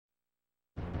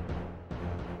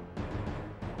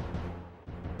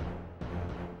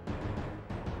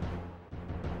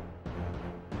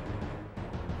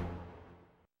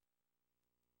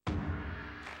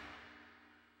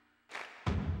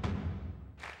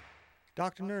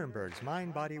Dr. Nerenberg's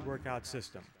mind-body workout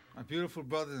system. My beautiful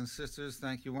brothers and sisters,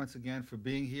 thank you once again for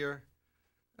being here.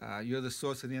 You're the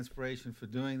source of the inspiration for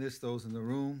doing this, those in the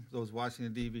room, those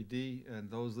watching the DVD,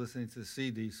 and those listening to the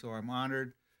CD. So I'm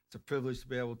honored. It's a privilege to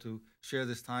be able to share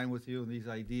this time with you and these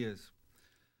ideas.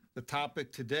 The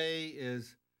topic today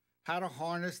is how to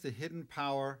harness the hidden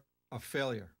power of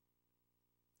failure.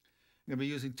 I'm going to be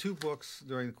using two books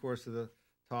during the course of the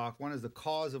talk. One is The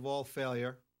Cause of All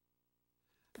Failure,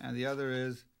 and the other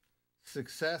is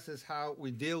Success is How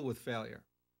We Deal with Failure.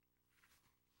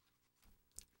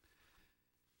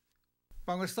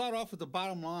 But I'm going to start off with the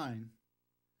bottom line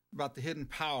about the hidden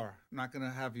power. I'm not going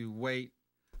to have you wait.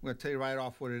 I'm going to tell you right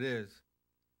off what it is.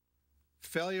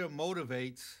 Failure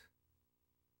motivates.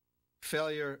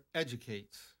 Failure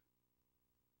educates.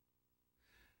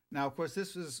 Now, of course,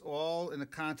 this is all in the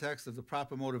context of the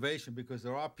proper motivation, because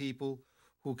there are people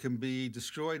who can be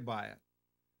destroyed by it.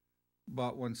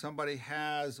 But when somebody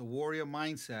has a warrior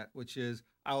mindset, which is,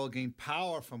 I will gain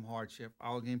power from hardship,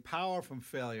 I will gain power from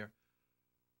failure,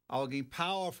 I will gain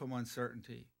power from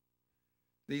uncertainty.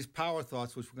 These power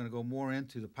thoughts, which we're going to go more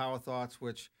into, the power thoughts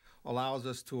which allows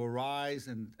us to arise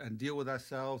and deal with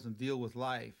ourselves and deal with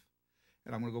life.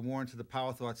 And I'm going to go more into the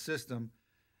power thought system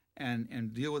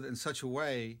and deal with it in such a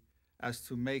way as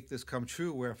to make this come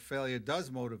true, where failure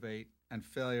does motivate and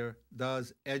failure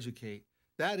does educate.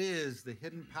 That is the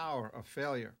hidden power of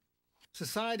failure.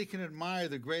 Society can admire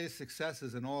the greatest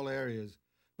successes in all areas,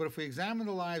 but if we examine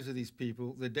the lives of these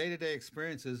people, the day-to-day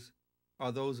experiences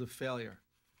are those of failure.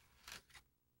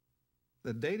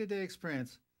 The day-to-day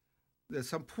experience, there's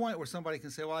some point where somebody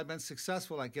can say, well, I've been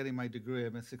successful at getting my degree,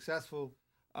 I've been successful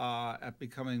at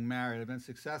becoming married, I've been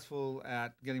successful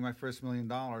at getting my first $1 million.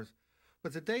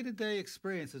 But the day-to-day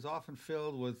experience is often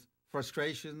filled with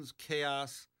frustrations,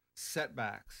 chaos,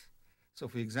 setbacks. So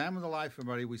if we examine the life of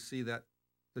everybody, we see that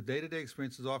the day-to-day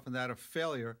experience is often that of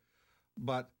failure,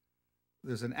 but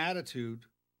there's an attitude,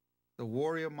 the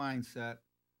warrior mindset,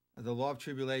 the law of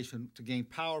tribulation, to gain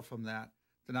power from that,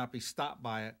 to not be stopped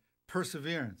by it,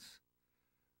 perseverance.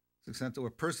 To the extent that we're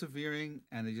persevering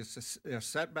and there are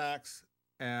setbacks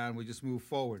and we just move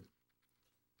forward.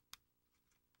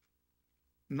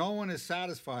 No one is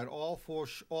satisfied. All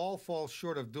fall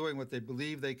short of doing what they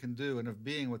believe they can do and of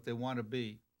being what they want to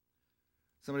be.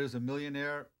 Somebody who's a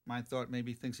millionaire, my thought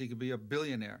maybe thinks he could be a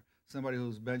billionaire. Somebody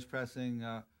who's bench pressing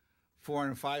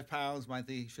 405 pounds might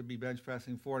think he should be bench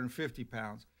pressing 450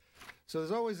 pounds. So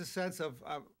there's always a sense of,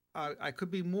 I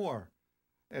could be more.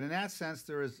 And in that sense,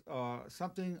 there is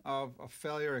something of a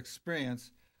failure experience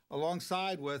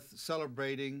alongside with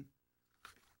celebrating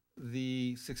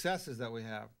the successes that we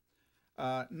have.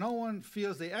 No one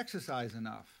feels they exercise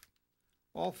enough.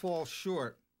 All fall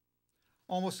short.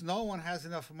 Almost no one has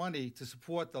enough money to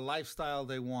support the lifestyle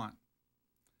they want.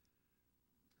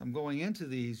 I'm going into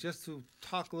these just to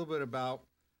talk a little bit about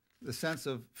the sense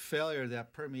of failure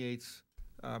that permeates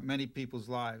many people's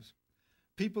lives.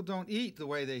 People don't eat the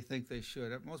way they think they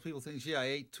should. Most people think, gee, I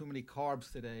ate too many carbs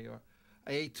today, or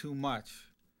I ate too much.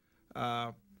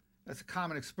 That's a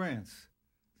common experience.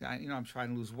 I'm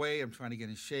trying to lose weight, I'm trying to get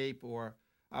in shape, or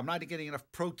I'm not getting enough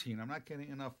protein. I'm not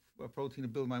getting enough protein to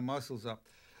build my muscles up.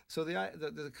 So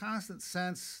the constant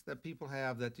sense that people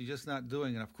have that you're just not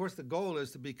doing it. Of course, the goal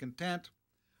is to be content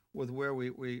with where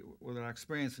with our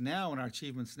experience now and our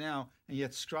achievements now, and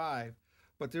yet strive.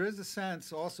 But there is a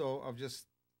sense also of just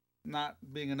not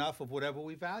being enough of whatever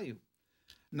we value.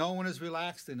 No one is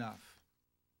relaxed enough.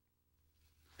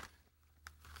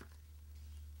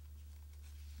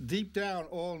 Deep down,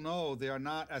 all know they are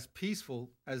not as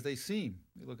peaceful as they seem.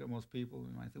 You look at most people,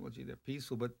 you might think, well, gee, they're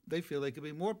peaceful, but they feel they could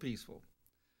be more peaceful.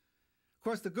 Of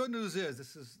course, the good news is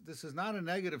this is not a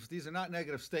negative. These are not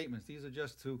negative statements. These are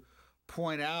just to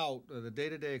point out the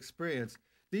day-to-day experience.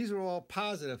 These are all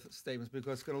positive statements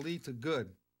because it's going to lead to good.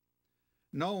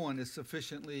 No one is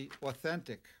sufficiently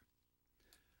authentic.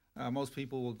 Most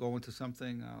people will go into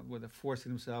something where they're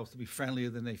forcing themselves to be friendlier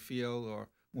than they feel, or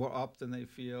more up than they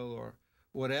feel, or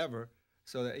whatever,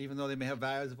 so that even though they may have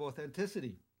values of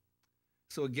authenticity.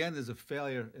 So again, there's a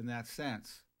failure in that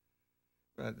sense.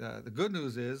 But the good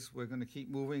news is we're going to keep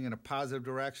moving in a positive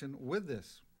direction with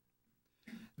this.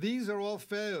 These are all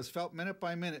failures felt minute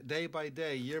by minute, day by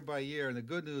day, year by year, and the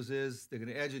good news is they're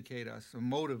going to educate us and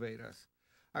motivate us.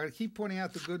 I'm going to keep pointing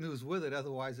out the good news with it,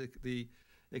 otherwise it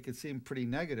could seem pretty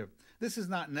negative. This is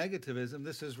not negativism,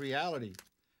 this is reality.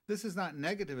 This is not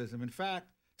negativism. In fact,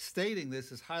 stating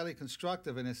this is highly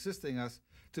constructive in assisting us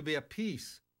to be at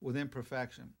peace with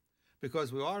imperfection.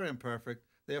 Because we are imperfect,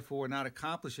 therefore we're not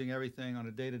accomplishing everything on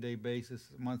a day-to-day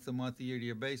basis, month-to-month,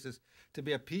 year-to-year basis, to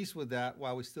be at peace with that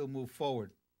while we still move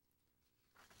forward.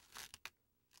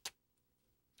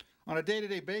 On a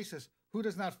day-to-day basis, who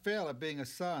does not fail at being a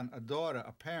son, a daughter,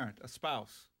 a parent, a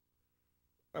spouse?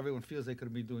 Everyone feels they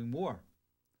could be doing more.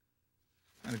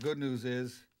 And the good news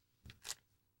is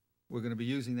we're going to be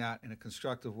using that in a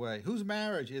constructive way. Whose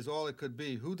marriage is all it could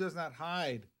be? Who does not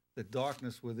hide the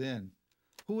darkness within?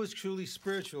 Who is truly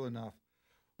spiritual enough?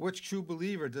 Which true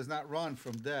believer does not run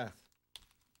from death?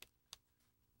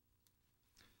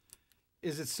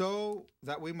 Is it so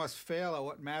that we must fail at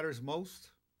what matters most?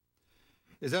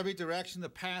 Is every direction the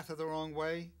path of the wrong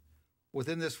way?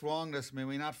 Within this wrongness, may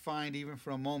we not find even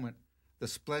for a moment the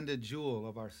splendid jewel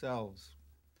of ourselves?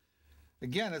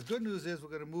 Again, the good news is we're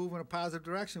going to move in a positive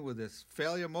direction with this.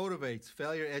 Failure motivates,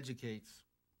 failure educates.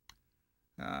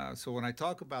 So when I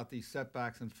talk about these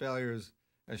setbacks and failures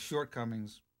as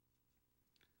shortcomings,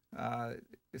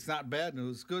 it's not bad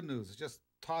news, it's good news. It's just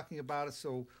talking about it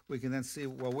so we can then see,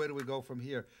 well, where do we go from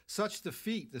here? Such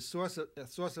defeat, the source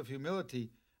of humility,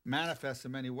 manifests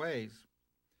in many ways.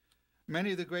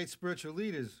 Many of the great spiritual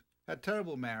leaders had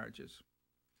terrible marriages.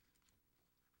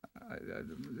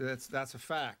 That's a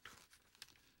fact.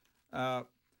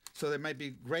 So they might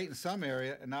be great in some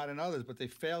area and not in others, but they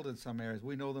failed in some areas.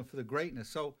 We know them for the greatness.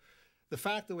 So the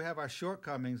fact that we have our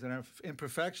shortcomings and our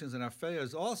imperfections and our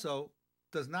failures also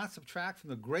does not subtract from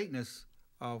the greatness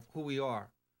of who we are,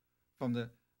 from the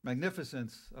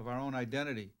magnificence of our own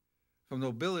identity, from the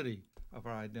nobility of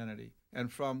our identity, and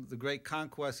from the great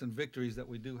conquests and victories that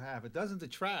we do have. It doesn't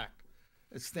detract.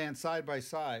 It stands side by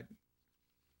side.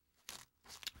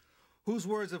 Whose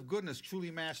words of goodness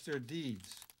truly match their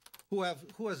deeds? Who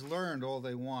has learned all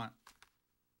they want?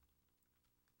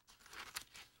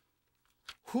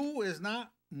 Who is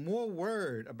not more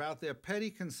worried about their petty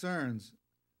concerns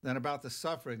than about the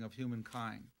suffering of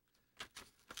humankind?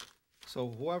 So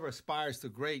whoever aspires to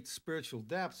great spiritual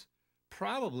depths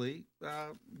probably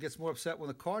gets more upset when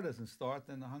the car doesn't start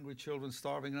than the hungry children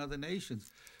starving in other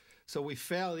nations. So we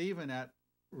fail even at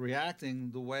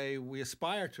reacting the way we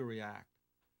aspire to react.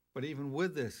 But even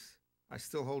with this, I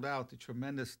still hold out the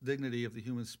tremendous dignity of the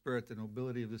human spirit, the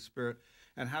nobility of the spirit,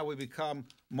 and how we become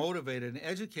motivated and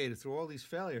educated through all these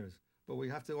failures. But we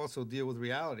have to also deal with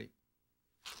reality.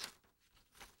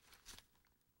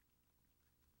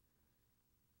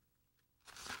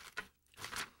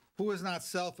 Who is not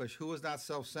selfish? Who is not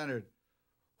self-centered?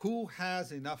 Who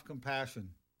has enough compassion?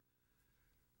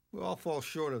 We all fall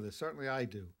short of this. Certainly I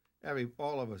do.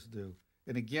 All of us do.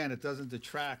 And again, it doesn't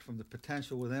detract from the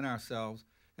potential within ourselves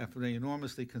and from the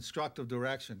enormously constructive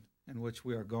direction in which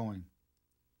we are going.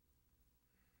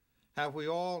 Have we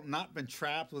all not been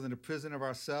trapped within the prison of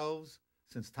ourselves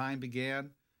since time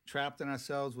began, trapped in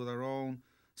ourselves with our own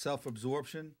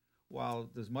self-absorption, while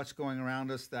there's much going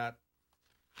around us that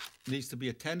needs to be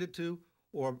attended to,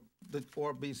 or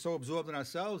be so absorbed in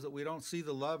ourselves that we don't see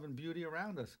the love and beauty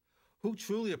around us? Who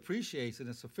truly appreciates and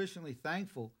is sufficiently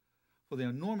thankful for the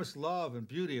enormous love and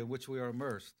beauty in which we are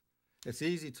immersed? It's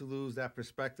easy to lose that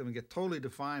perspective and get totally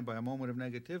defined by a moment of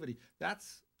negativity.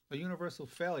 That's a universal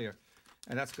failure,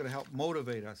 and that's going to help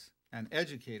motivate us and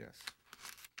educate us.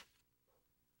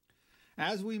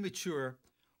 As we mature,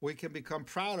 we can become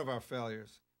proud of our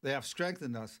failures. They have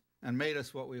strengthened us and made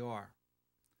us what we are.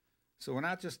 So we're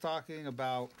not just talking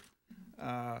about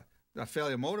that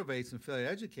failure motivates and failure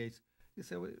educates. You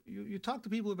say, well, you talk to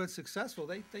people who have been successful,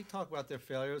 they talk about their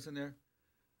failures and there's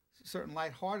a certain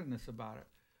lightheartedness about it.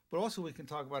 But also we can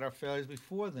talk about our failures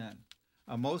before then.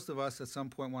 Most of us at some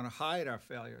point want to hide our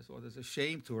failures, or there's a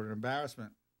shame to it, or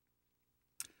embarrassment.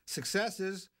 Success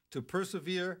is to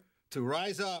persevere, to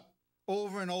rise up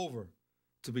over and over,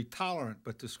 to be tolerant,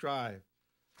 but to strive.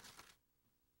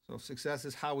 So success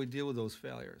is how we deal with those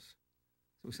failures.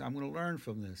 So we say, I'm going to learn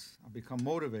from this. I'll become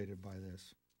motivated by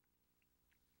this.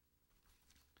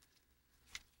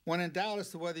 When in doubt as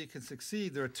to whether you can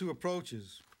succeed, there are two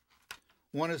approaches.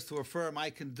 One is to affirm, I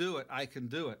can do it, I can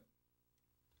do it.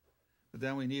 But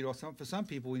then we need, for some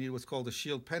people, we need what's called a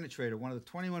shield penetrator, one of the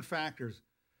 21 factors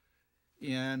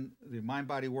in the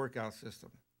mind-body workout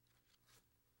system.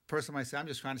 A person might say, I'm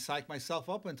just trying to psych myself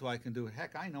up until I can do it.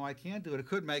 Heck, I know I can't do it. It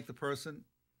could make the person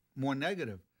more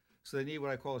negative. So they need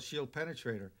what I call a shield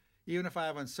penetrator. Even if I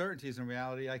have uncertainties in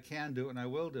reality, I can do it and I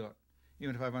will do it.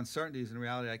 Even if I have uncertainties in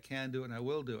reality, I can do it and I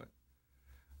will do it.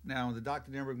 Now, in the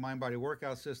Dr. Nerenberg mind-body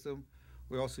workout system,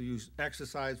 we also use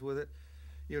exercise with it.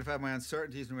 Even if I have my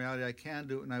uncertainties in reality, I can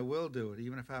do it and I will do it.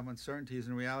 Even if I have uncertainties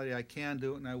in reality, I can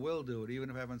do it and I will do it. Even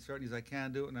if I have uncertainties, I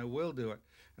can do it and I will do it.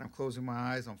 And I'm closing my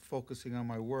eyes, I'm focusing on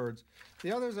my words.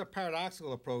 The other is a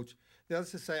paradoxical approach. The other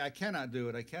is to say, I cannot do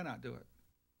it, I cannot do it.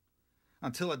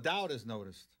 Until a doubt is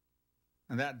noticed.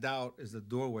 And that doubt is the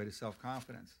doorway to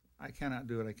self-confidence. I cannot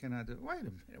do it, I cannot do it. Wait a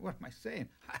minute, what am I saying?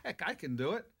 Heck, I can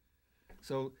do it.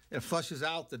 So it flushes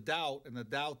out the doubt, and the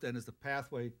doubt then is the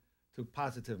pathway to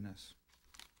positiveness.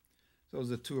 Those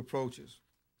are the two approaches.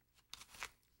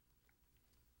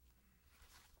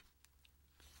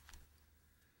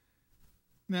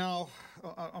 Now,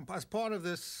 as part of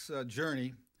this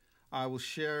journey, I will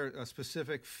share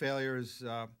specific failures,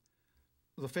 the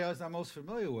failures I'm most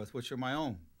familiar with, which are my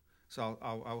own. So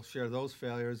I'll share those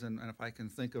failures, and if I can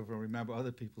think of or remember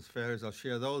other people's failures, I'll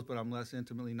share those, but I'm less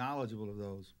intimately knowledgeable of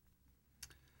those.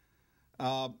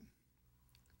 All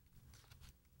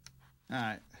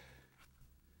right.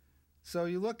 So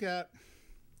you look at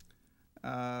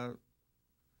some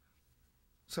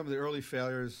of the early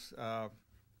failures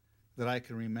that I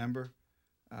can remember.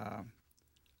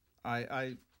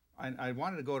 I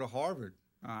wanted to go to Harvard.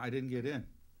 I didn't get in.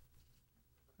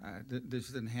 This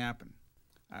didn't happen.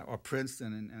 Or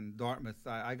Princeton and Dartmouth.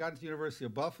 I got into the University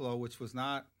of Buffalo, which was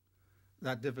not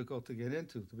that difficult to get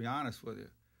into, to be honest with you.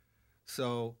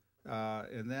 So,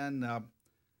 and then I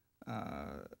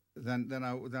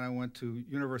went to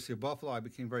University of Buffalo. I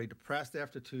became very depressed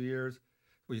after 2 years.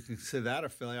 Well, you can consider that a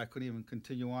failure. I couldn't even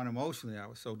continue on emotionally. I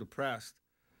was so depressed.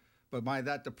 But by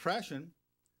that depression,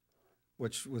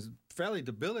 which was fairly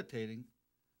debilitating,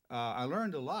 I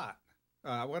learned a lot.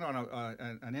 I went on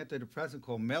an antidepressant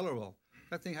called Mellaril.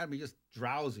 That thing had me just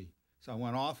drowsy, so I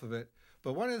went off of it.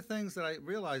 But one of the things that I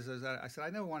realized is that I said, I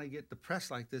never want to get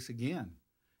depressed like this again.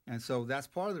 And so that's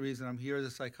part of the reason I'm here as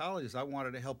a psychologist. I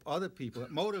wanted to help other people.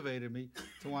 It motivated me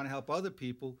to want to help other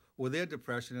people with their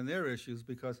depression and their issues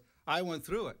because I went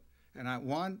through it. And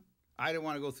one, I didn't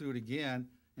want to go through it again.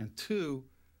 And two,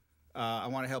 I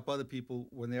want to help other people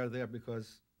when they're there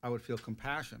because I would feel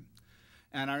compassion.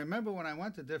 And I remember when I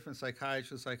went to different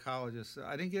psychiatrists, psychologists,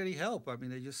 I didn't get any help. I mean,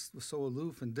 they just were so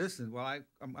aloof and distant. Well,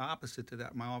 I'm opposite to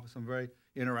that. In my office, I'm very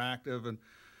interactive and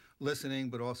listening,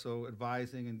 but also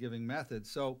advising and giving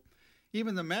methods. So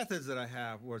even the methods that I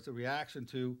have was a reaction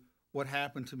to what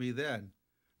happened to me then.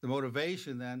 The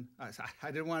motivation then,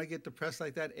 I didn't want to get depressed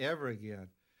like that ever again.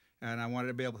 And I wanted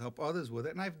to be able to help others with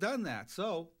it. And I've done that.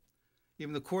 So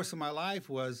even the course of my life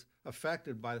was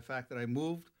affected by the fact that I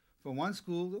moved from one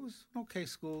school that was an okay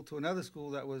school to another school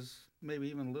that was maybe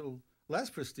even a little less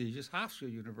prestigious,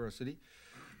 Hofstra University.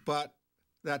 But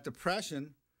that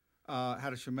depression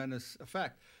had a tremendous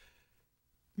effect.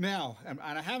 Now, and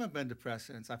I haven't been depressed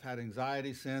since. I've had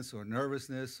anxiety since, or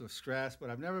nervousness, or stress, but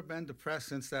I've never been depressed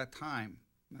since that time.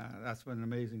 That's been an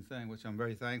amazing thing, which I'm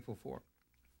very thankful for.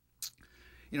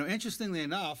 You know, interestingly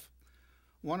enough,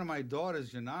 one of my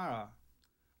daughters, Janara,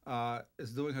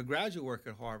 is doing her graduate work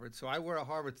at Harvard. So I wear a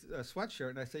Harvard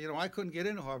sweatshirt, and I say, you know, I couldn't get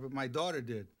into Harvard. My daughter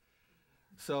did.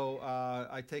 So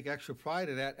I take extra pride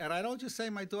in that. And I don't just say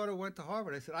my daughter went to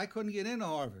Harvard. I said, I couldn't get into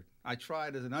Harvard. I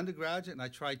tried as an undergraduate, and I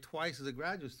tried twice as a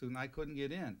graduate student. I couldn't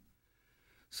get in.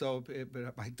 So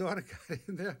but my daughter got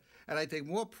in there, and I take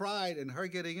more pride in her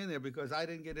getting in there because I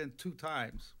didn't get in 2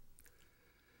 times.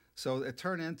 So it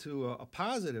turned into a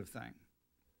positive thing.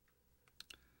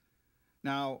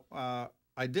 Now,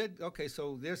 okay,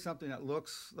 so there's something that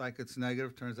looks like it's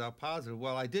negative, turns out positive.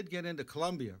 Well, I did get into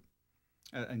Columbia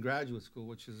in graduate school,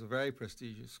 which is a very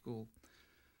prestigious school.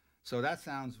 So that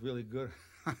sounds really good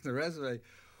on the resume.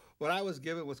 What I was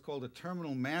given was called a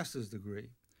terminal master's degree.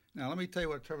 Now, let me tell you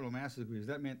what a terminal master's degree is.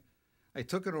 That meant I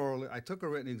took a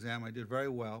written exam, I did very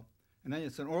well, and then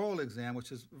it's an oral exam,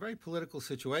 which is a very political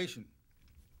situation.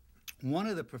 One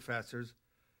of the professors,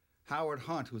 Howard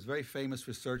Hunt, who was a very famous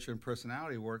researcher in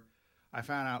personality work, I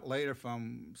found out later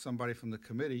from somebody from the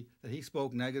committee that he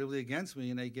spoke negatively against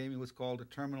me, and they gave me what's called a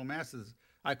terminal master's.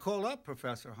 I called up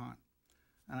Professor Hunt,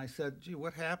 and I said, gee,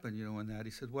 what happened, you know, in that?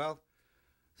 He said, well,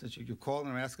 since you called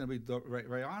and I'm asking to be very,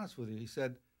 very honest with you, he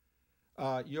said,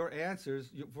 your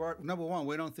answers, number one,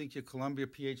 we don't think you're Columbia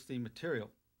PhD material.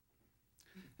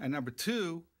 And number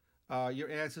two, your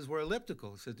answers were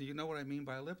elliptical. He said, do you know what I mean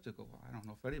by elliptical? Well, I don't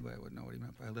know if anybody would know what he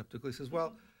meant by elliptical. He says,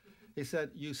 well, he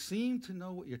said, you seem to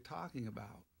know what you're talking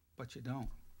about, but you don't.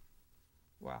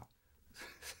 Wow.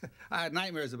 I had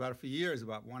nightmares about it for years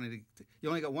about wanting to. You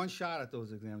only got one shot at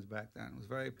those exams back then. It was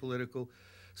very political.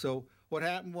 So what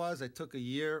happened was I took a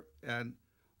year and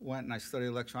went and I studied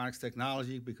electronics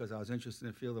technology because I was interested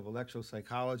in the field of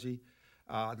electropsychology.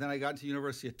 Then I got into the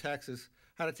University of Texas,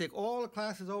 had to take all the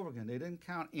classes over again. They didn't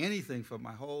count anything for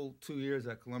my whole 2 years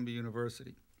at Columbia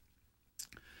University.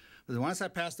 But once I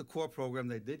passed the core program,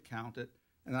 they did count it,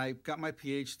 and I got my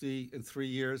PhD in 3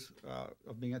 years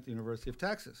of being at the University of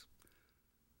Texas.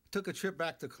 Took a trip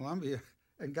back to Columbia,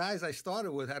 and guys I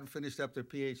started with hadn't finished up their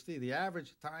PhD. The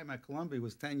average time at Columbia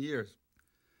was 10 years.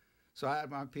 So I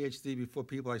had my PhD before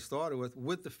people I started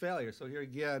with the failure. So here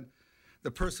again,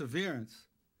 the perseverance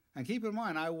And keep in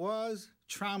mind, I was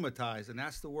traumatized, and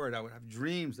that's the word. I would have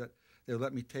dreams that they would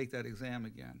let me take that exam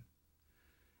again.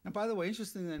 And by the way,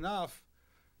 interestingly enough,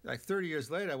 like 30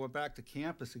 years later, I went back to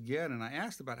campus again, and I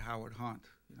asked about Howard Hunt.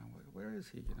 Where is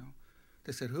he,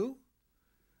 They said, who?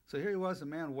 So here he was, a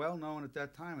man well known at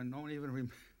that time, and no one even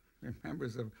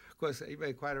remembers him. Of course, he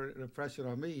made quite an impression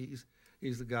on me.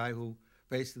 He's the guy who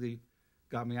basically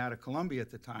got me out of Columbia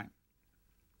at the time.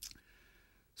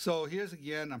 So here's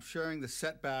again, I'm sharing the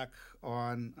setback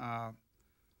on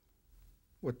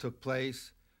what took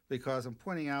place because I'm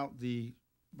pointing out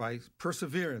by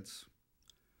perseverance.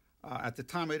 At the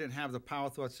time, I didn't have the power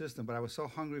thought system, but I was so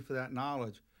hungry for that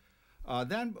knowledge.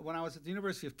 Then, when I was at the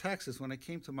University of Texas, when I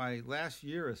came to my last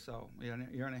year or so,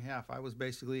 year and a half, I was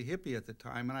basically a hippie at the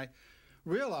time, and I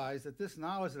realized that this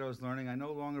knowledge that I was learning, I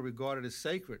no longer regarded as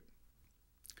sacred.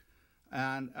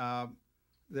 And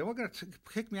they weren't going to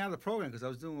kick me out of the program because I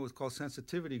was doing what was called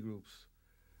sensitivity groups.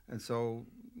 And so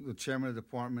the chairman of the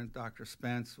department, Dr.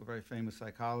 Spence, a very famous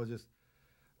psychologist,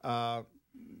 had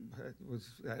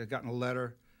gotten a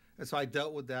letter. And so I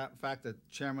dealt with that. In fact, the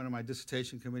chairman of my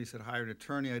dissertation committee said, hire an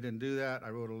attorney. I didn't do that. I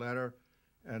wrote a letter,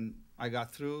 and I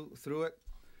got through it.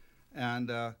 And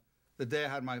the day I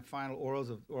had my final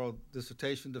oral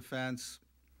dissertation defense,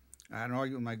 I had an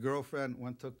argument with my girlfriend.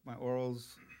 Took my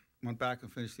orals, went back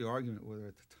and finished the argument with her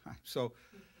at the time. So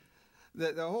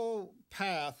the whole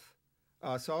path,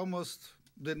 so I almost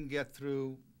didn't get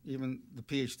through even the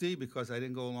PhD because I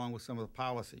didn't go along with some of the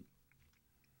policy.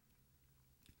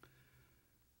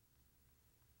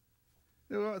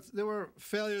 There were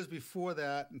failures before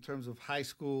that in terms of high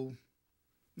school,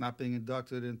 not being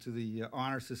inducted into the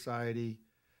Honor Society,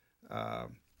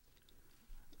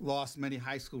 lost many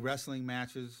high school wrestling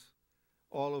matches,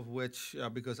 all of which,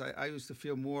 because I used to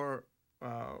feel more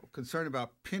concerned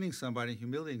about pinning somebody,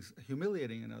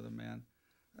 humiliating another man.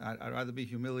 I'd rather be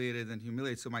humiliated than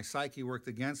humiliated. So my psyche worked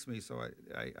against me, so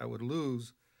I would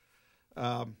lose.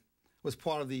 Was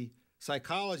part of the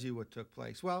psychology of what took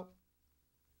place. Well,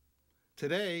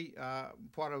 today,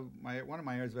 one of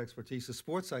my areas of expertise is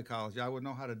sports psychology. I would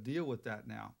know how to deal with that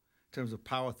now in terms of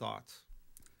power thoughts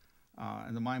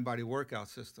and the mind-body workout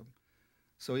system.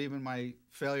 So even my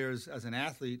failures as an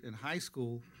athlete in high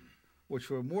school, which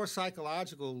were more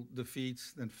psychological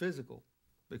defeats than physical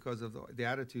because of the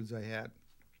attitudes I had.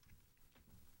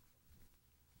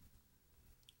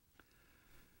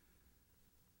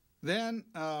 Then,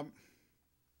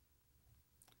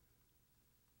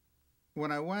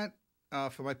 when I went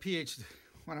for my PhD,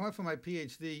 when I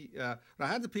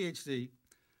had the PhD,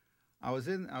 I was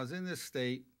in this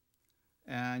state,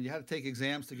 and you had to take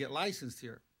exams to get licensed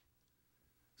here.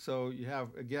 So you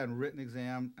have, again, written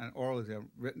exam and oral exam.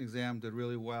 Written exam did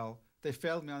really well. They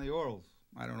failed me on the orals.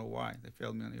 I don't know why. They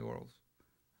failed me on the orals.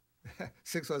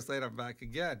 6 months later, I'm back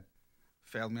again.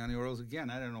 Failed me on the orals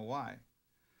again. I don't know why.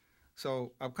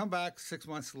 So I've come back 6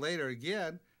 months later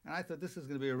again, and I thought this is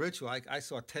going to be a ritual. I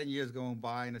saw 10 years going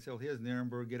by, and I said, well, here's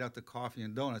Nerenberg, get out the coffee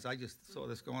and donuts. I just saw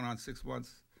this going on 6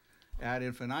 months ad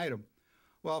infinitum.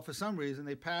 Well, for some reason,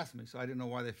 they passed me, so I didn't know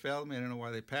why they failed me. I didn't know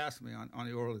why they passed me on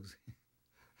the oral exam.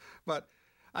 But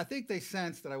I think they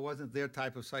sensed that I wasn't their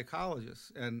type of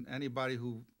psychologist, and anybody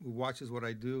who watches what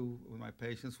I do with my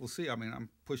patients will see. I mean, I'm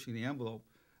pushing the envelope,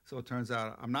 so it turns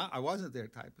out I wasn't their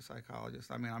type of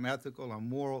psychologist. I mean, I'm ethical, I'm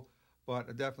moral, but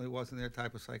I definitely wasn't their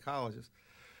type of psychologist.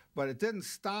 But it didn't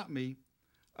stop me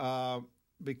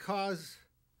because,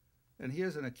 and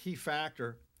here's a key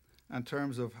factor in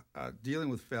terms of dealing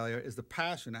with failure, is the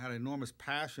passion. I had an enormous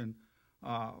passion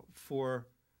for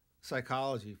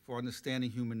psychology, for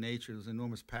understanding human nature. There's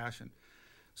enormous passion.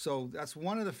 So that's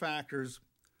one of the factors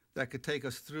that could take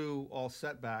us through all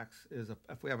setbacks, is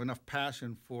if we have enough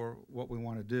passion for what we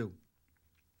want to do.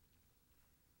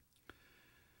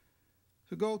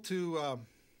 To go to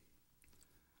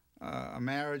a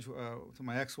marriage to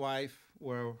my ex-wife,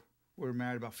 where we were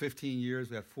married about 15 years.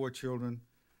 We had 4 children.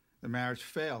 The marriage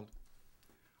failed.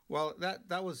 Well,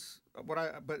 that was what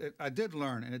I did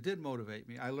learn, and it did motivate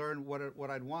me. I learned what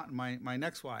I'd want in my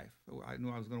next wife. I knew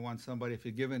I was going to want somebody, if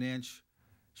you give an inch,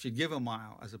 she'd give a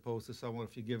mile, as opposed to someone,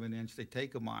 if you give an inch, they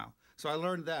take a mile. So I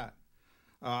learned that.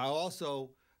 I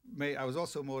was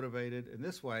also motivated in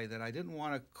this way, that I didn't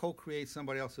want to co-create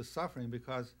somebody else's suffering,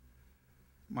 because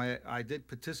I did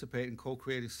participate in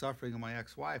co-creating suffering in my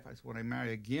ex-wife. I said, when I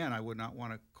marry again, I would not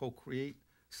want to co-create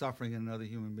suffering in another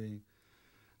human being.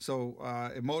 So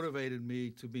it motivated me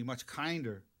to be much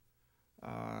kinder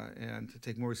and to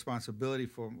take more responsibility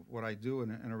for what I do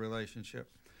in a relationship.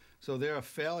 So their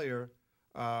failure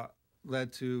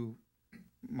led to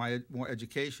more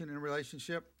education in a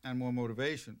relationship and more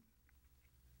motivation.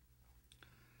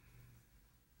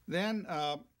 Then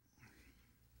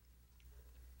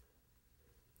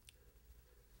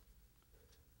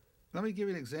let me give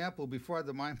you an example before I had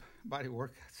the mind-body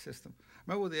workout system. I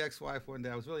remember with the ex-wife one day,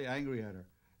 I was really angry at her.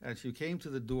 And she came to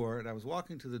the door, and I was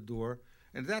walking to the door.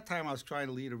 And at that time, I was trying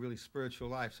to lead a really spiritual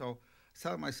life. So I was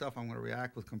telling myself I'm going to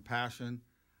react with compassion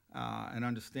and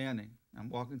understanding. I'm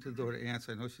walking to the door to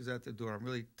answer. I know she's at the door. I'm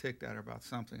really ticked at her about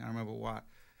something. I don't remember what.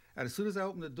 And as soon as I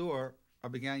opened the door, I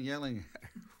began yelling at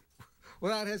her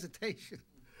without hesitation.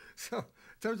 So in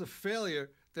terms of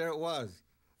failure, there it was,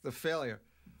 the failure.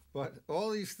 But all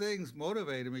these things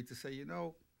motivated me to say, you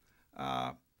know,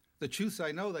 the truths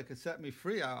I know that could set me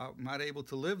free, I'm not able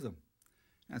to live them.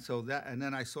 And so that, and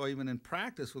then I saw even in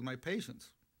practice with my patients,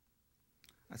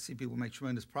 I see people make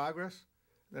tremendous progress.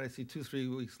 Then I see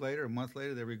 2-3 weeks later, a month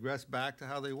later, they regress back to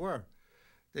how they were.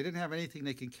 They didn't have anything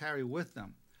they can carry with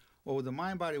them. Well, with the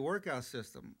mind-body workout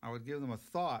system, I would give them a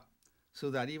thought so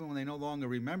that even when they no longer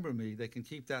remember me, they can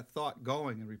keep that thought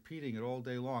going and repeating it all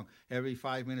day long, every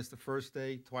 5 minutes the first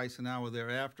day, twice an hour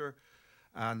thereafter,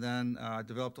 and then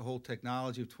developed a whole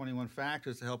technology of 21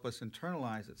 factors to help us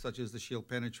internalize it, such as the shield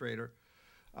penetrator,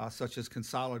 such as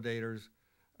consolidators.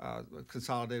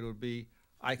 Consolidator would be,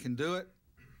 I can do it,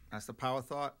 that's the power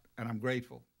thought, and I'm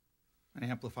grateful. An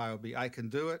amplifier would be, I can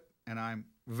do it, and I'm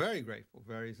very grateful.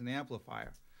 Very is an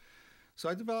amplifier. So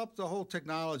I developed the whole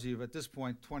technology of, at this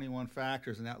point, 21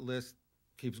 factors, and that list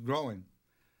keeps growing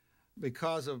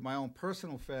because of my own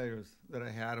personal failures that I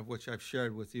had, of which I've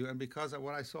shared with you, and because of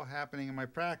what I saw happening in my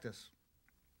practice.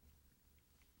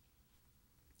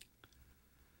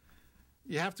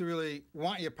 You have to really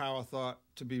want your power thought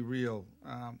to be real.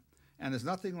 And there's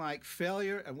nothing like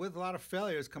failure, and with a lot of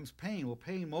failures comes pain. Well,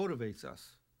 pain motivates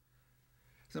us.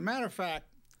 As a matter of fact,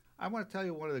 I want to tell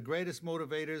you one of the greatest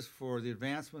motivators for the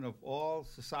advancement of all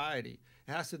society.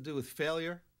 It has to do with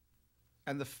failure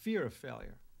and the fear of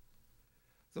failure.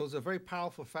 Those are very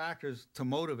powerful factors to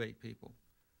motivate people.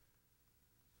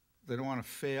 They don't want to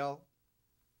fail.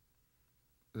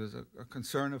 There's a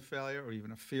concern of failure or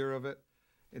even a fear of it,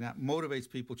 and that motivates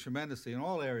people tremendously in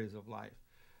all areas of life.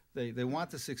 They want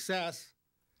the success.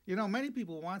 You know, many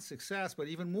people want success, but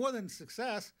even more than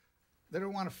success, they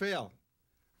don't want to fail.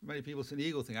 Many people, it's an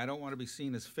ego thing. I don't want to be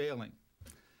seen as failing.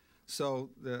 So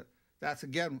that's,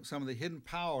 again, some of the hidden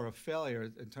power of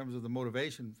failure in terms of the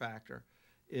motivation factor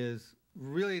is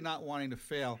really not wanting to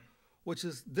fail, which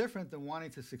is different than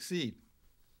wanting to succeed.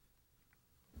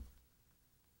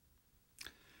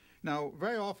 Now,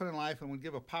 very often in life, I'm going to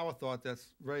give a power thought that's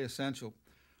very essential.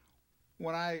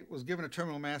 When I was given a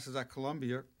terminal master's at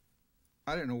Columbia,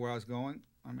 I didn't know where I was going.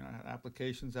 I mean, I had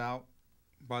applications out.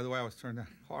 By the way, I was turned down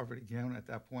at Harvard again. At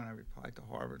that point, I applied to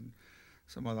Harvard and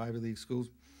some other Ivy League schools.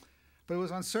 But it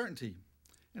was uncertainty.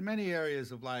 In many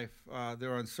areas of life,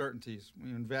 there are uncertainties. When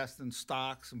you invest in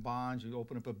stocks and bonds, you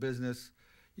open up a business,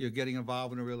 you're getting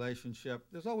involved in a relationship,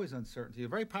 there's always uncertainty. A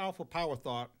very powerful power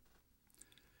thought,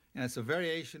 and it's a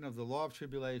variation of the law of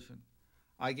tribulation.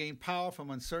 I gain power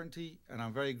from uncertainty, and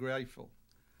I'm very grateful.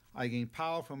 I gain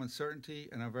power from uncertainty,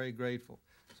 and I'm very grateful.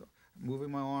 So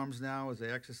moving my arms now as I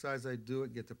exercise, I do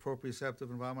it, get the proprioceptive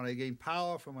involvement. I gain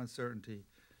power from uncertainty,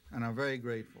 and I'm very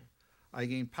grateful. I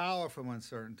gain power from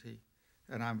uncertainty,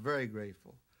 and I'm very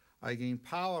grateful. I gain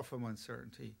power from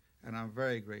uncertainty, and I'm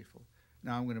very grateful.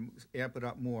 Now I'm going to amp it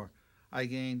up more. I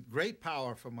gain great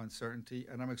power from uncertainty,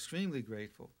 and I'm extremely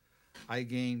grateful. I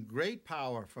gain great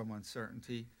power from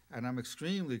uncertainty, and I'm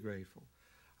extremely grateful.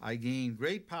 I gain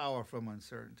great power from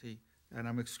uncertainty, and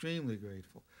I'm extremely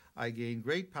grateful. I gain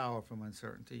great power from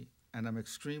uncertainty, and I'm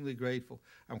extremely grateful.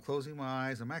 I'm closing my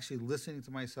eyes. I'm actually listening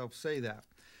to myself say that.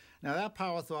 Now, that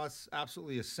power thought's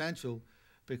absolutely essential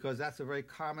because that's a very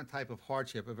common type of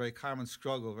hardship, a very common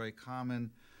struggle, a very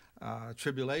common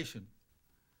tribulation,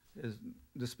 is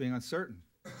this being uncertain.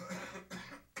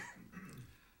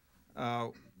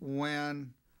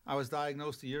 When I was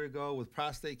diagnosed a year ago with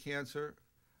prostate cancer,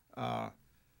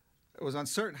 it was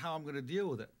uncertain how I'm going to deal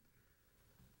with it.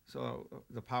 So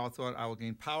the power thought, I will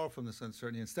gain power from this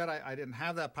uncertainty. Instead, I didn't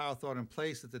have that power thought in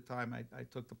place at the time. I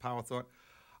took the power thought,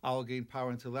 I will gain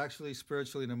power intellectually,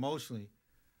 spiritually, and emotionally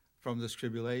from this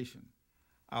tribulation.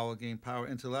 I will gain power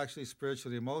intellectually,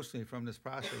 spiritually, emotionally from this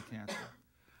prostate cancer.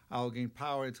 I will gain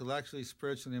power intellectually,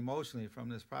 spiritually, and emotionally from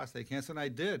this prostate cancer. And I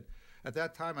did. At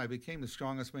that time, I became the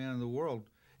strongest man in the world,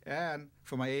 and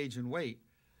for my age and weight.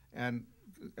 And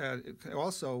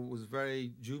also was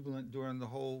very jubilant during the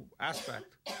whole aspect.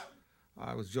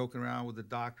 I was joking around with the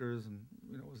doctors, and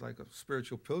it was like a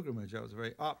spiritual pilgrimage. I was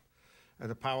very up.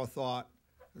 The power thought,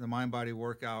 the mind-body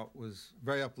workout was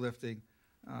very uplifting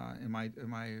in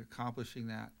my accomplishing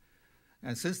that.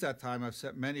 And since that time, I've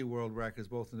set many world records,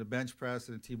 both in the bench press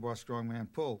and the T-bar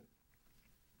strongman pull.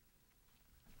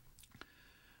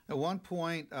 At one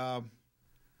point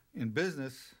in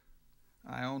business,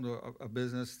 I owned a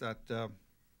business that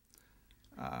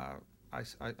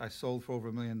I sold for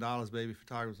over $1 million, Baby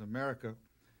Photographers of America.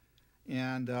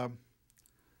 And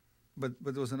but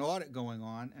there was an audit going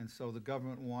on, and so the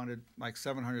government wanted like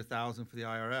 $700,000 for the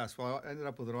IRS. Well, I ended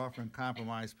up with an offer in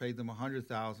compromise, paid them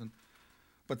 $100,000,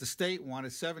 but the state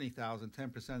wanted $70,000,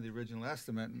 10% of the original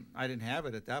estimate, and I didn't have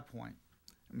it at that point.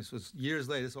 And this was years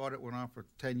later. This audit went on for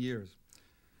 10 years.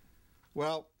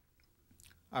 Well,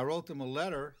 I wrote them a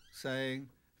letter saying,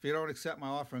 if you don't accept my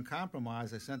offer in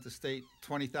compromise, I sent the state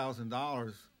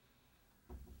 $20,000.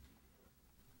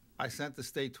 I sent the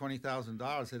state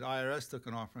 $20,000. Said IRS took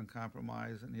an offer in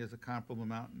compromise, and here's a comparable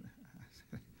amount.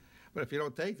 But if you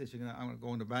don't take this, I'm going to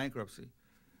go into bankruptcy.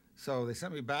 So they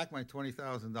sent me back my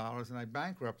 $20,000, and I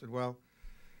bankrupted. Well,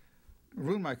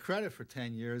 ruined my credit for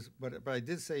 10 years, but I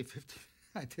did save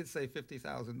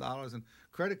 $50,000 in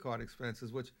credit card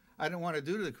expenses, which I didn't want to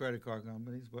do to the credit card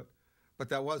companies, but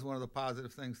that was one of the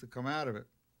positive things to come out of it.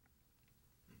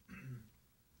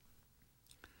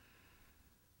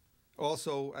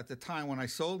 Also, at the time when I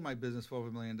sold my business for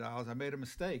over $1 million, I made a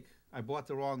mistake. I bought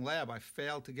the wrong lab. I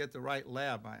failed to get the right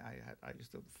lab. I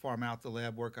used to farm out the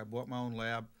lab work. I bought my own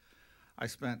lab. I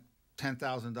spent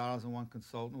 $10,000 on one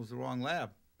consultant. It was the wrong lab.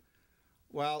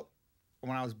 Well,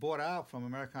 when I was bought out from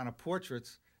Americana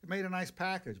Portraits, it made a nice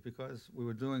package because we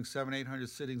were doing 700-800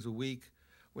 sittings a week.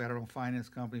 We had our own finance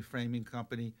company, framing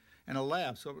company, and a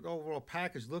lab. So the overall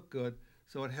package looked good.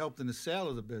 So it helped in the sale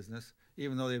of the business,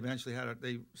 even though they eventually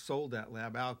they sold that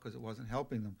lab out because it wasn't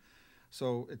helping them.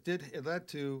 So it led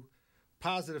to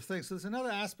positive things. So there's another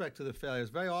aspect to the failures.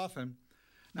 Very often,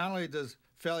 not only does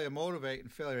failure motivate and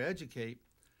failure educate,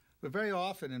 but very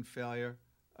often in failure,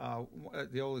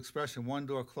 the old expression, one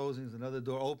door closing is another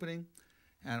door opening,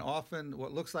 and often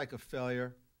what looks like a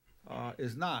failure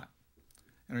is not.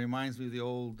 And it reminds me of the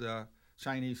old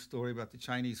Chinese story about the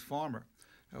Chinese farmer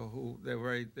who they were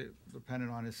very dependent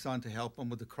on his son to help him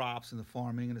with the crops and the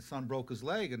farming, and his son broke his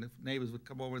leg, and the neighbors would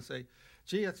come over and say,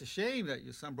 gee, that's a shame that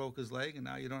your son broke his leg and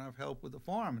now you don't have help with the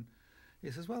farm. And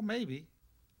he says, well, maybe.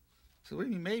 So what do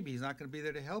you mean maybe? He's not going to be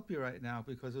there to help you right now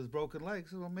because of his broken leg. He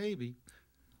says, well, maybe.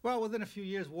 Well, within a few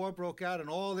years, war broke out, and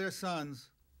all their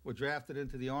sons were drafted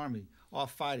into the army, all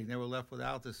fighting. They were left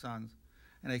without their sons.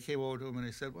 And they came over to him and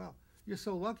they said, well, you're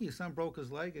so lucky. Your son broke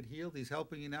his leg, it healed, he's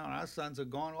helping you now, and our sons are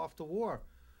gone off to war.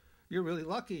 You're really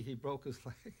lucky he broke his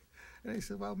leg. And he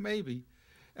said, well, maybe.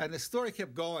 And the story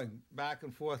kept going back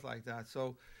and forth like that.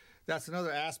 So that's another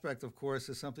aspect, of course,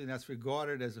 is something that's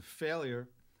regarded as a failure.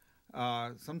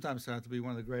 Sometimes turned out to be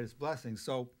one of the greatest blessings.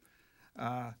 So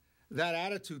that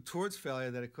attitude towards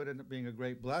failure, that it could end up being a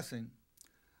great blessing,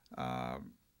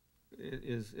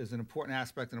 is an important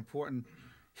aspect, an important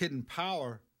hidden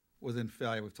power within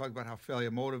failure. We've talked about how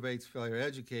failure motivates, failure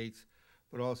educates,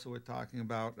 but also we're talking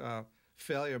about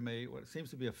failure what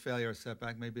seems to be a failure or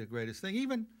setback may be the greatest thing.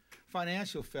 Even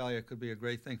financial failure could be a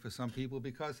great thing for some people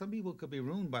because some people could be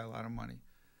ruined by a lot of money.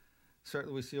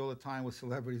 Certainly we see all the time with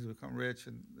celebrities who become rich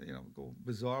and go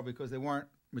bizarre because they weren't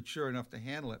mature enough to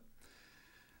handle it.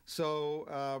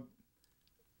 So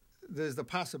there's the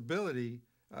possibility,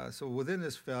 so within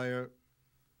this failure,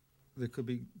 there could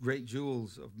be great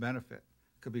jewels of benefit.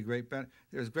 Could be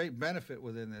there's great benefit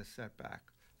within this setback.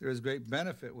 There is great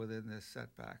benefit within this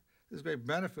setback. There's great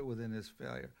benefit within this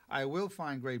failure. I will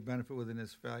find great benefit within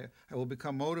this failure. I will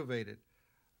become motivated.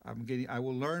 I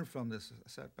will learn from this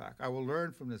setback. I will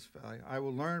learn from this failure. I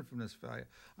will learn from this failure.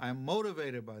 I am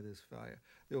motivated by this failure.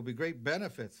 There will be great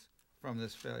benefits from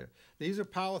this failure. These are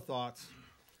power thoughts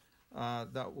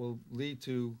that will lead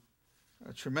to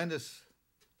tremendous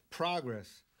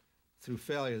progress through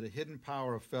failure, the hidden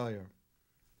power of failure.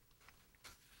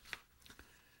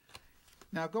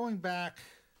 Now, going back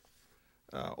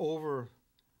over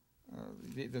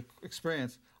the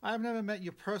experience, I have never met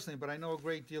you personally, but I know a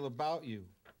great deal about you.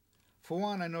 For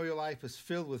one, I know your life is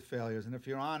filled with failures, and if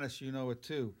you're honest, you know it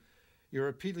too. You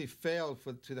repeatedly failed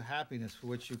to the happiness for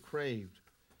which you craved.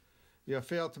 You have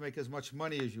failed to make as much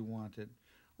money as you wanted.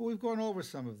 Well, we've gone over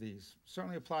some of these.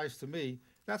 Certainly applies to me.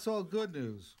 That's all good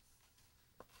news.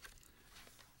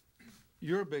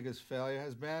 Your biggest failure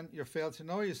has been you failed to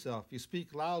know yourself. You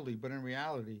speak loudly, but in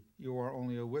reality, you are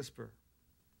only a whisper.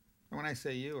 And when I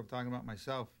say you, I'm talking about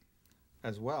myself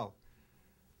as well.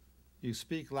 You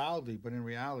speak loudly, but in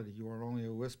reality, you are only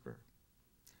a whisper.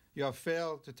 You have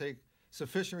failed to take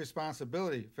sufficient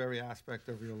responsibility for every aspect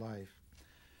of your life.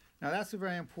 Now, that's a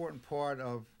very important part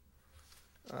of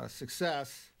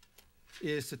success,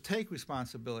 is to take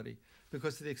responsibility.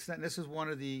 because to the extent, this is one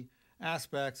of the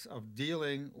aspects of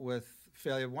dealing with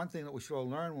failure. One thing that we should all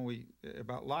learn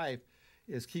about life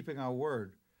is keeping our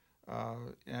word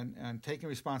and taking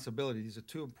responsibility. These are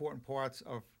two important parts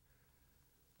of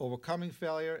overcoming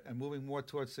failure and moving more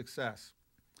towards success.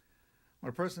 When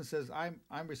a person says,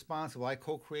 I'm responsible, I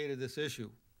co-created this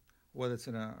issue, whether it's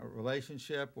in a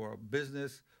relationship or a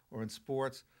business or in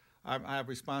sports, I have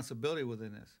responsibility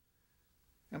within this.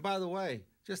 And by the way,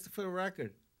 just for the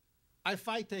record, I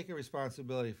fight taking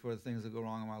responsibility for the things that go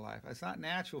wrong in my life. It's not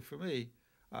natural for me.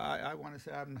 I want to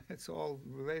say it's all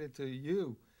related to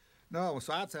you. No,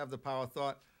 so I have to have the power of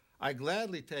thought. I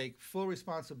gladly take full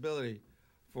responsibility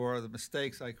for the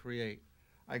mistakes I create.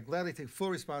 I gladly take full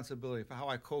responsibility for how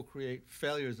I co-create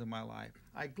failures in my life.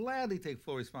 I gladly take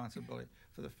full responsibility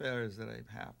for the failures that I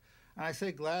have. And I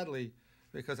say gladly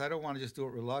because I don't want to just do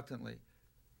it reluctantly.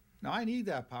 Now, I need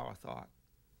that power of thought.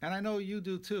 And I know you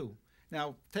do too.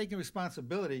 Now, taking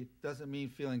responsibility doesn't mean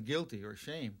feeling guilty or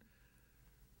ashamed,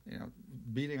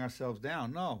 beating ourselves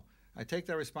down. No, I take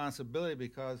that responsibility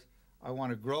because I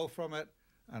want to grow from it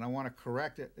and I want to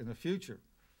correct it in the future.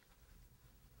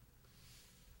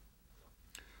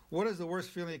 What is the worst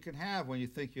feeling you can have when you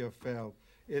think you have failed?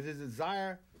 It is a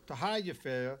desire to hide your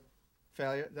failure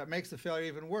that makes the failure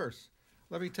even worse.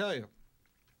 Let me tell you,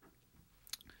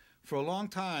 for a long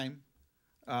time,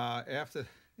 after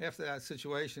that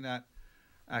situation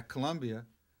at Columbia,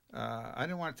 I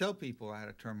didn't want to tell people I had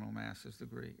a terminal master's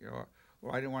degree, or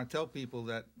I didn't want to tell people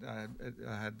that I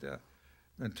had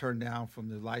been turned down from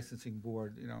the licensing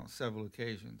board, several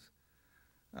occasions.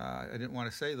 I didn't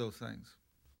want to say those things.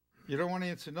 You don't want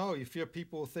anyone to know. You fear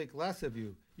people will think less of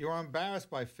you. You are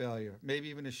embarrassed by failure, maybe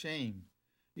even ashamed.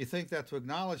 You think that to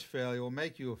acknowledge failure will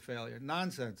make you a failure.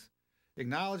 Nonsense.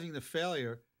 Acknowledging the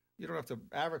failure, you don't have to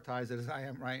advertise it as I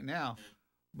am right now,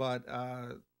 but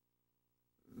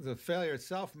the failure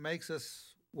itself makes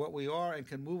us what we are and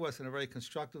can move us in a very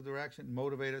constructive direction and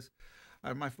motivate us. I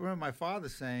remember my father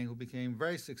saying, who became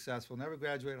very successful, never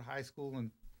graduated high school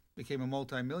and became a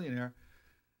multimillionaire.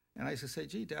 And I used to say,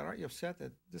 gee, Dad, aren't you upset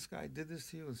that this guy did this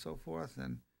to you and so forth?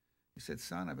 And he said,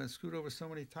 son, I've been screwed over so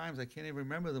many times, I can't even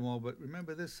remember them all. But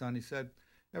remember this, son, he said,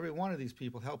 every one of these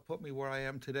people helped put me where I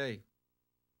am today.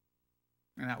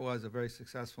 And that was a very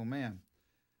successful man.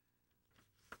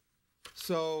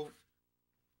 So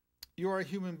you are a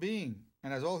human being.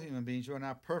 And as all human beings, you are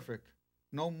not perfect.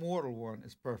 No mortal one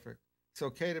is perfect. It's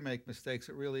okay to make mistakes.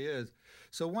 It really is.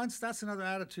 So that's another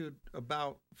attitude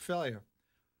about failure.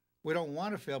 We don't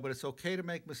want to fail, but it's okay to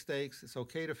make mistakes. It's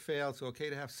okay to fail. It's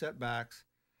okay to have setbacks.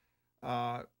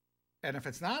 And if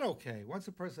it's not okay, once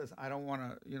a person says, I don't want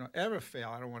to, ever fail,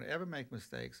 I don't want to ever make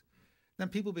mistakes, then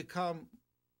people become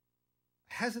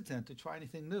hesitant to try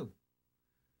anything new.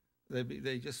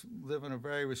 They just live in a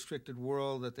very restricted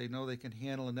world that they know they can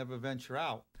handle and never venture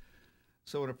out.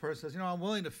 So when a person says, I'm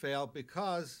willing to fail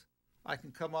because I can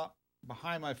come up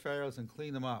behind my failures and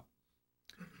clean them up.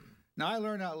 Now, I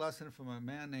learned that lesson from a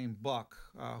man named Buck,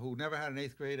 who never had an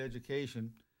 8th grade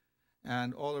education,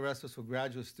 and all the rest of us were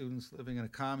graduate students living in a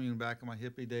commune back in my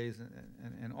hippie days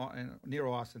in near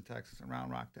Austin, Texas, and Round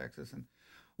Rock, Texas. And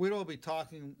we'd all be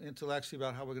talking intellectually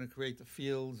about how we're going to create the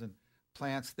fields and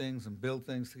plant things and build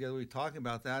things together. We'd be talking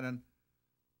about that, and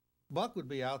Buck would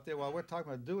be out there while we're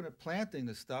talking about doing it, planting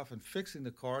the stuff and fixing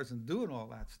the cars and doing all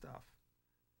that stuff.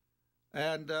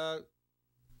 And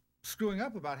screwing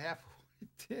up about half of what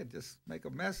he did, just make a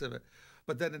mess of it.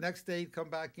 But then the next day he'd come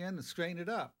back in and straighten it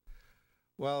up.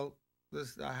 Well,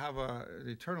 I have an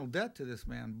eternal debt to this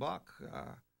man, Buck,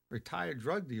 retired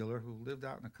drug dealer who lived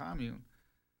out in a commune.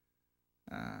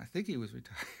 I think he was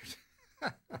retired.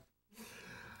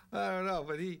 I don't know,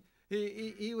 but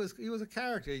he was a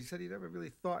character. He said he never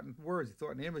really thought in words, he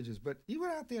thought in images. But he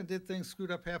went out there and did things,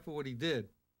 screwed up half of what he did.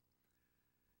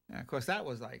 And of course, that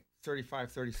was like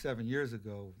 35, 37 years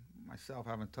ago. Myself,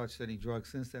 haven't touched any drugs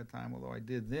since that time, although I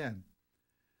did then.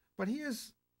 But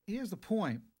here's the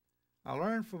point. I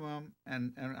learned from him,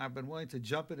 and I've been willing to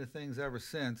jump into things ever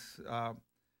since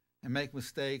and make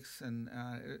mistakes, and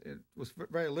it was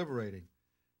very liberating.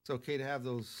 It's okay to have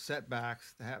those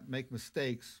setbacks, to make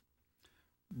mistakes,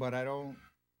 but I don't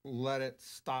let it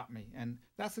stop me. And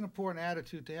that's an important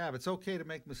attitude to have. It's okay to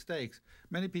make mistakes.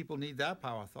 Many people need that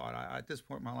power of thought. At this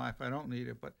point in my life, I don't need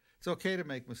it, but it's okay to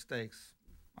make mistakes.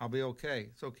 I'll be okay.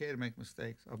 It's okay to make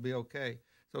mistakes. I'll be okay.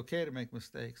 It's okay to make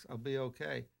mistakes. I'll be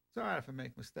okay. It's all right if I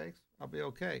make mistakes. I'll be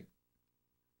okay.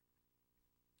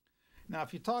 Now,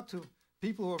 if you talk to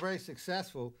people who are very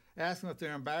successful, ask them if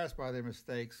they're embarrassed by their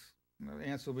mistakes, the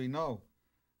answer will be no.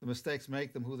 The mistakes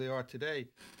make them who they are today.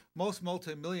 Most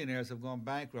multimillionaires have gone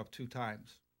bankrupt 2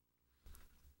 times.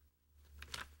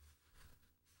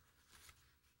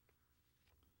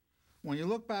 When you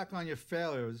look back on your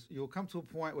failures, you'll come to a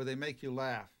point where they make you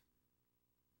laugh.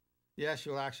 Yes,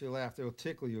 you'll actually laugh. They'll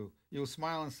tickle you. You'll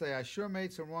smile and say, I sure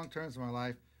made some wrong turns in my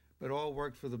life, but it all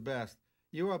worked for the best.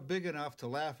 You are big enough to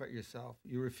laugh at yourself.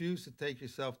 You refuse to take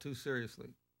yourself too seriously.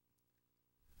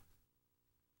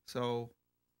 So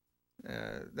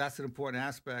that's an important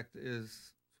aspect,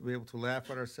 is to be able to laugh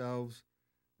at ourselves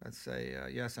and say,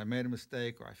 yes, I made a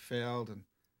mistake, or I failed, and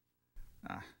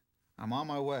I'm on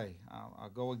my way.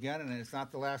 I'll go again, and it's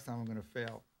not the last time I'm going to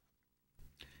fail.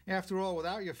 After all,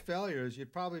 without your failures,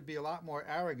 you'd probably be a lot more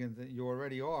arrogant than you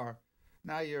already are.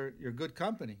 Now you're good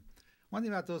company. One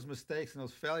thing about those mistakes and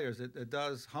those failures, it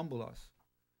does humble us,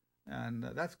 and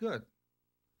that's good.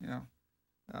 You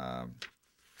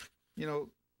know,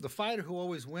 the fighter who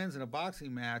always wins in a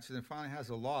boxing match and then finally has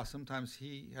a loss, sometimes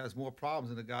he has more problems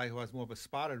than the guy who has more of a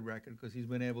spotted record because he's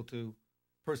been able to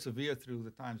persevere through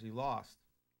the times he lost.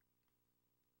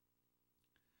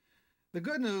 The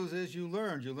good news is you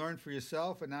learned. You learned for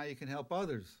yourself, and now you can help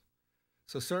others.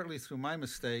 So certainly through my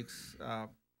mistakes,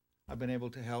 I've been able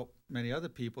to help many other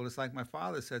people. It's like my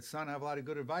father said, son, I have a lot of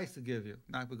good advice to give you,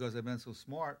 not because I've been so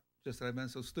smart, just that I've been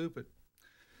so stupid.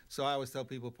 So I always tell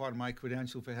people part of my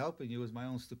credential for helping you is my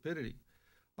own stupidity.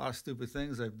 A lot of stupid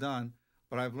things I've done,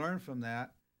 but I've learned from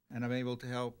that, and I'm able to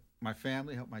help my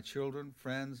family, help my children,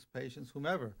 friends, patients,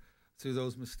 whomever, through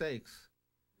those mistakes.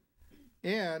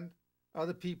 And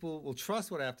other people will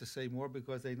trust what I have to say more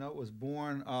because they know it was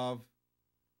born of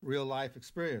real life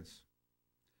experience.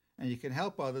 And you can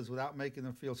help others without making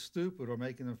them feel stupid or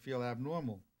making them feel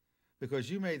abnormal,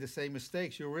 because you made the same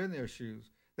mistakes. You were in their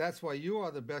shoes. That's why you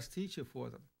are the best teacher for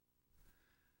them.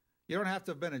 You don't have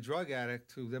to have been a drug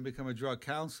addict to then become a drug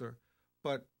counselor,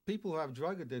 but people who have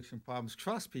drug addiction problems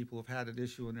trust people who've had an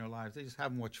issue in their lives. They just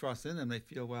have more trust in them. They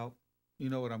feel, well, you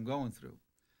know what I'm going through.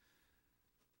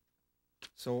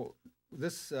 So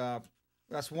that's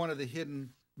one of the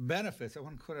hidden benefits. I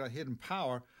wouldn't call it a hidden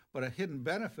power, but a hidden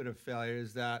benefit of failure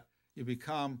is that you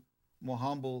become more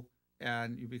humble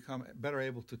and you become better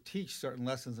able to teach certain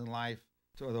lessons in life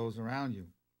to those around you.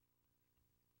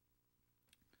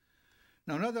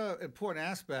 Now, another important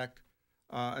aspect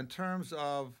in terms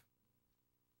of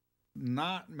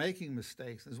not making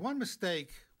mistakes, there's one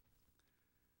mistake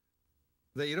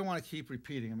that you don't want to keep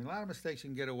repeating. I mean, a lot of mistakes you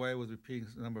can get away with repeating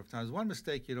a number of times. One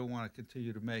mistake you don't want to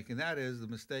continue to make, and that is the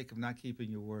mistake of not keeping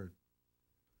your word.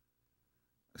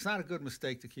 It's not a good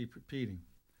mistake to keep repeating.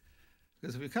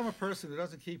 Because if you become a person who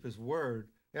doesn't keep his word,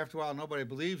 after a while nobody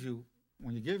believes you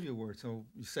when you give your word. So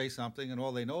you say something and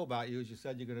all they know about you is you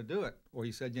said you're going to do it, or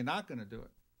you said you're not going to do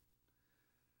it.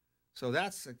 So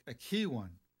that's a key one.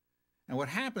 And what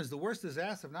happens, the worst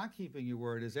disaster of not keeping your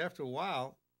word is after a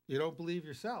while, you don't believe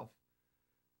yourself.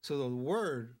 So the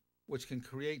word, which can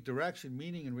create direction,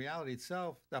 meaning, and reality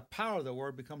itself, that power of the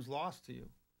word becomes lost to you.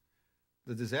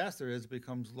 The disaster is it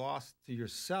becomes lost to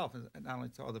yourself and not only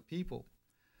to other people.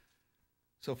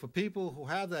 So for people who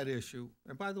have that issue,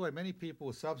 and by the way, many people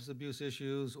with substance abuse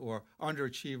issues or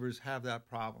underachievers have that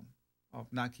problem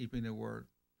of not keeping their word.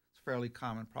 It's a fairly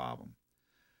common problem.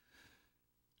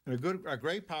 And a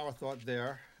great power thought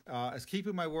there is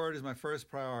keeping my word is my first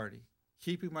priority.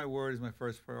 Keeping my word is my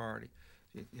first priority.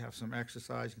 You have some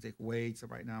exercise, you can take weights.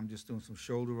 Right now I'm just doing some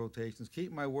shoulder rotations.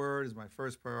 Keep my word is my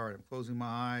first priority. I'm closing my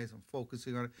eyes, I'm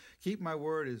focusing on it. Keep my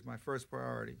word is my first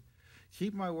priority.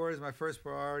 Keep my word is my first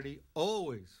priority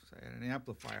always. Say an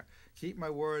amplifier. Keep my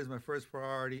word is my first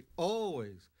priority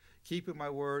always. Keeping my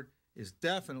word is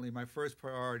definitely my first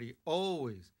priority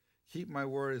always. Keep my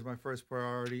word is my first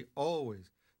priority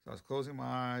always. So I was closing my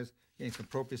eyes, getting some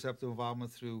proprioceptive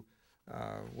involvement through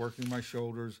working my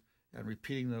shoulders, and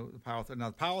repeating the power thought.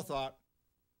 Now, the power thought,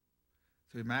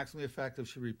 to be maximally effective,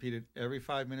 should be repeated every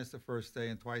 5 minutes the first day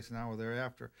and twice an hour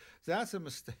thereafter. So that's a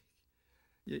mistake.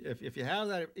 If you have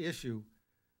that issue,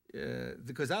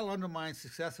 because that'll undermine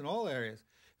success in all areas.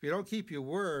 If you don't keep your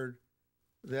word,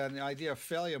 then the idea of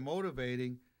failure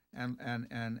motivating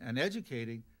and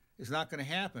educating is not going to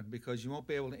happen because you won't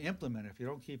be able to implement it. If you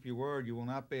don't keep your word, you will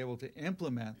not be able to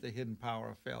implement the hidden power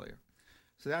of failure.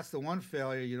 So that's the one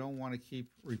failure you don't want to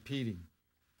keep repeating.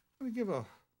 I'm going to give a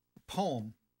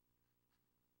poem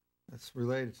that's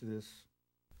related to this.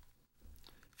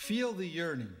 Feel the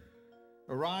yearning,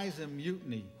 arise in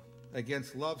mutiny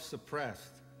against love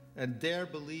suppressed, and dare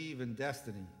believe in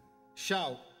destiny.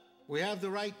 Shout, we have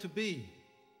the right to be.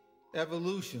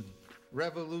 Evolution,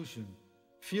 revolution,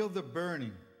 feel the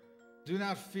burning. Do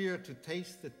not fear to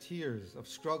taste the tears of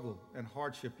struggle and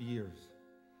hardship years.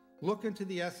 Look into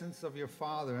the essence of your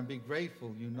Father and be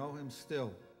grateful you know him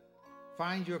still.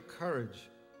 Find your courage.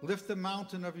 Lift the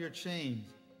mountain of your chains.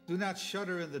 Do not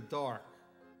shudder in the dark.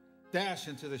 Dash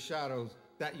into the shadows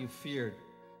that you feared.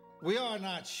 We are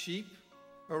not sheep.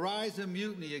 Arise in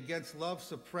mutiny against love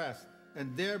suppressed,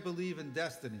 and dare believe in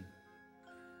destiny.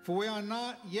 For we are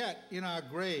not yet in our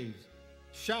graves.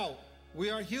 Shout, we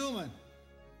are human,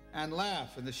 and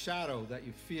laugh in the shadow that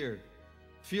you feared.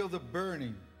 Feel the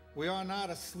burning. We are not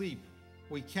asleep.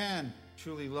 We can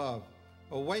truly love.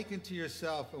 Awaken to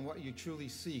yourself and what you truly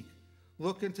seek.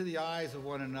 Look into the eyes of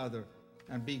one another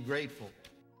and be grateful.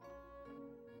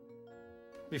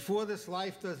 Before this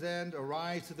life does end,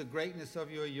 arise to the greatness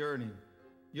of your yearning.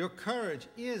 Your courage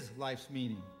is life's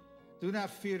meaning. Do not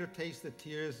fear to taste the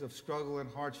tears of struggle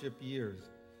and hardship years.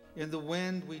 In the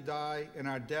wind we die, in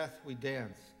our death we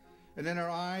dance. And in our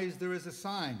eyes there is a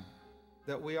sign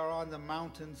that we are on the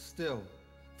mountain still.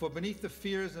 For beneath the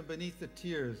fears and beneath the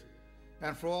tears,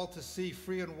 and for all to see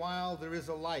free and wild, there is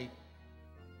a light,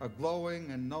 a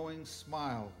glowing and knowing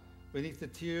smile. Beneath the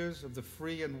tears of the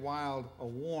free and wild, a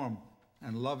warm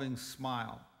and loving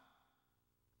smile.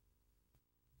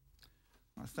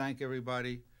 I thank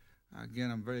everybody.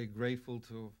 Again, I'm very grateful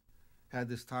to have had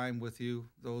this time with you,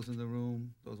 those in the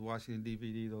room, those watching the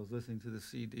DVD, those listening to the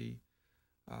CD.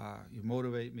 You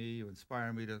motivate me, you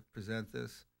inspire me to present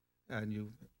this, and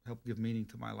you help give meaning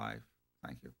to my life.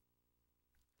 Thank you.